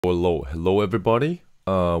Hello everybody.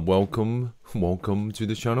 Welcome to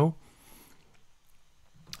the channel.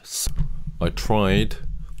 So, I tried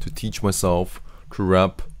to teach myself to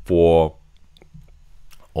rap for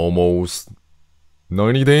almost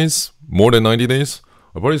 90 days, more than 90 days.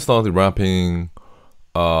 I probably started rapping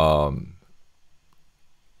around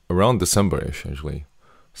December-ish actually.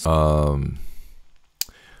 So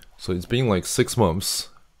it's been like 6 months,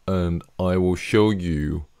 and I will show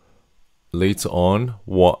you later on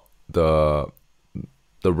what the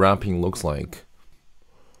rapping looks like.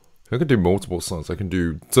 I can do multiple songs. I can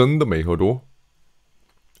do 真的没喝多,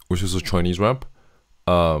 which is a Chinese rap.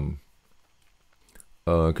 I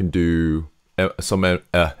can do some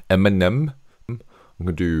Eminem. I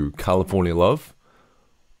can do California Love.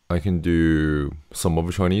 I can do some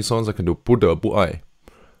other Chinese songs. I can do 不得不爱.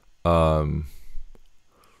 And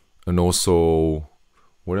also,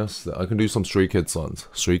 what else? I can do some Stray Kids songs.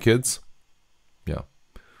 Stray Kids. Yeah.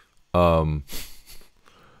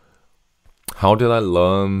 How did I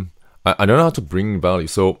learn? I don't know how to bring value.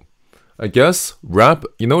 So I guess rap,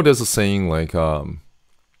 there's a saying like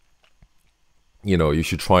you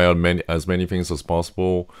should try out as many things as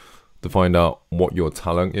possible to find out what your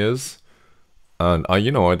talent is. And I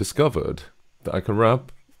discovered that I could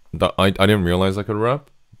rap. That I didn't realize I could rap,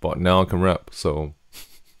 but now I can rap. So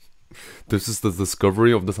this is the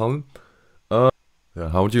discovery of the talent. Yeah,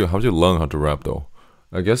 how would you learn how to rap though?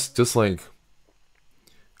 I guess just like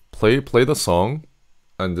play the song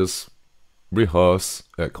and just rehearse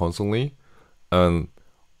it constantly. And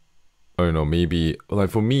I don't know, maybe like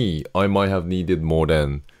for me, I might have needed more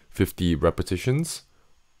than 50 repetitions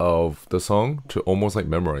of the song to almost like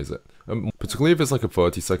memorize it. Particularly if it's like a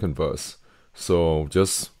 30-second verse. So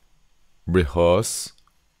just rehearse,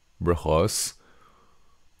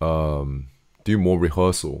 do more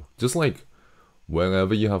rehearsal. Just like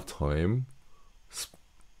whenever you have time,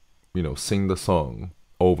 sing the song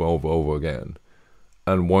over again.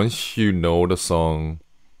 And once you know the song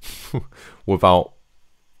without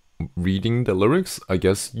reading the lyrics, I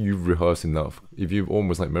guess you've rehearsed enough if you've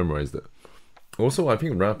almost like memorized it. Also, I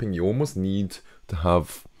think rapping, you almost need to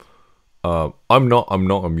have I'm not a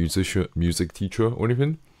music teacher or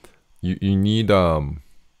anything. You need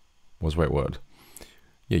what's the right word?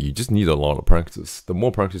 Yeah, you just need a lot of practice. The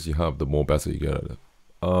more practice you have, the more better you get at it.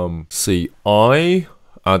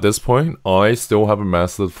 At this point, I still haven't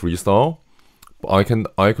mastered freestyle. But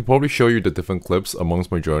I could probably show you the different clips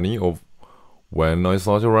amongst my journey of when I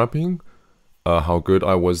started rapping, how good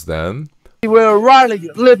I was then. We're riding,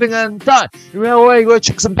 living and dying. We're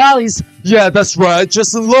chicks and valleys. Yeah, that's right.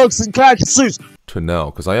 Justin looks and khaki suits. To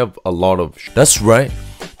now, because I have a lot of. That's right.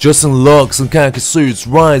 Justin looks and khaki suits.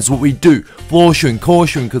 Rides what we do. Caution,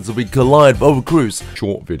 because we collide over cruise.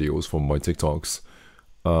 Short videos from my TikToks.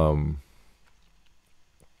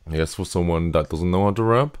 I guess for someone that doesn't know how to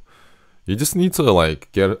rap, you just need to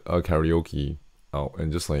like get a karaoke out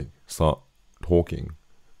and just like start talking,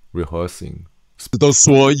 rehearsing. 都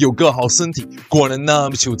说有个好身体，过了那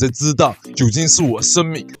么久才知道，究竟是我生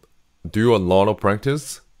命。Do a lot of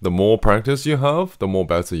practice. The more practice you have, the more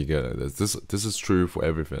better you get at it. This is true for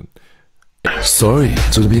everything. Sorry，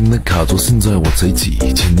 这边的卡座现在我在一起，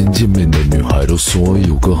前天见面的女孩都说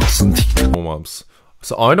有个好身体。Warm-ups.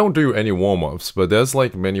 So I don't do any warm-ups, but there's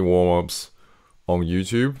like many warm-ups on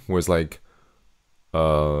YouTube where it's like,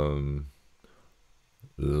 la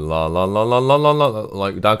la la la la la la la,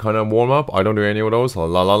 like that kind of warm-up. I don't do any of those. La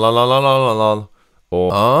la la la la la la la.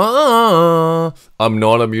 Or I'm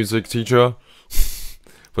not a music teacher,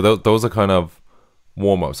 but those are kind of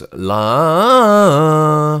warm-ups.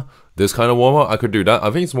 La, this kind of warm-up, I could do that. I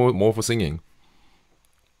think it's more for singing.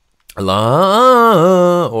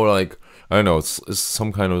 La, or like, I don't know, it's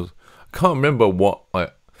some kind of, I can't remember what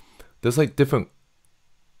there's like different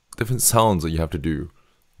sounds that you have to do.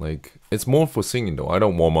 Like, it's more for singing though. I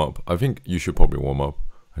don't warm up. I think you should probably warm up.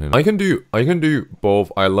 I can do both.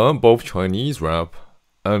 I learned both Chinese rap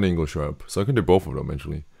and English rap, so I can do both of them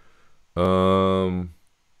actually.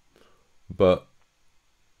 But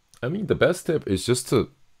I mean, the best tip is just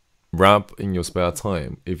to rap in your spare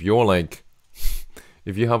time. If you're like,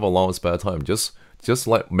 if you have a lot of spare time, just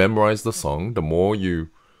like memorize the song. The more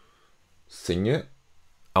you sing it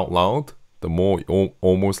out loud, the more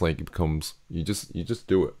almost like it becomes, you just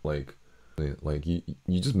do it like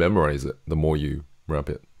you just memorize it the more you rap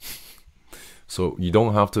it. So you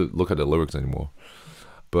don't have to look at the lyrics anymore.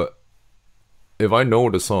 But if I know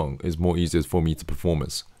the song, it's more easier for me to perform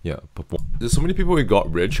it. Yeah, there's so many people who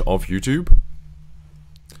got rich off YouTube,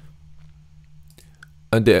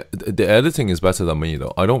 and the editing is better than me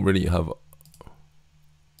though. I don't really have.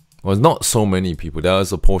 Well, not so many people. There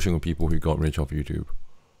is a portion of people who got rich off YouTube.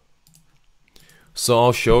 So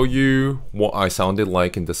I'll show you what I sounded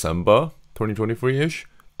like in December 2023-ish,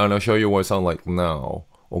 and I'll show you what I sound like now,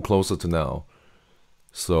 or closer to now.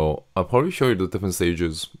 So I'll probably show you the different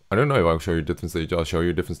stages. I don't know if I'll show you different stages. I'll show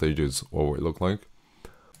you different stages, what it look like.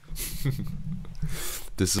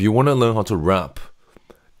 This is, if you want to learn how to rap,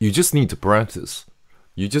 you just need to practice.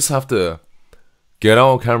 You just have to get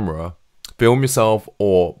out a camera, film yourself,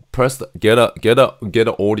 or get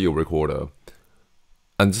an audio recorder,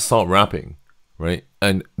 and just start rapping, right?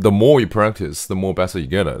 And the more you practice, the more better you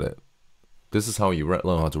get at it. This is how you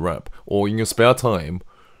learn how to rap. Or in your spare time,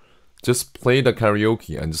 just play the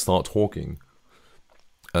karaoke and just start talking.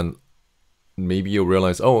 And maybe you'll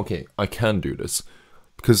realize, oh, okay, I can do this.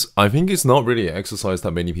 Because I think it's not really an exercise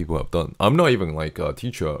that many people have done. I'm not even like a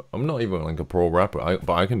teacher. I'm not even like a pro rapper.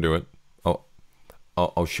 But I can do it.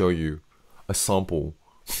 I'll show you a sample.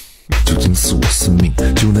 酒精是我生命，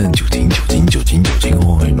就难酒精，酒精，酒精，酒精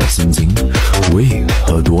会脑神经。喂，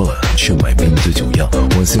喝多了去买瓶子酒样，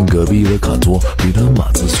我嫌隔壁的卡座比他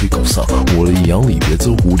妈子吹口哨。我的阳里别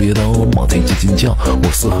走蝴蝶刀，马蹄叽叽叫。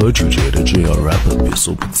我是喝酒觉得只要 rapper，别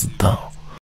说不知道。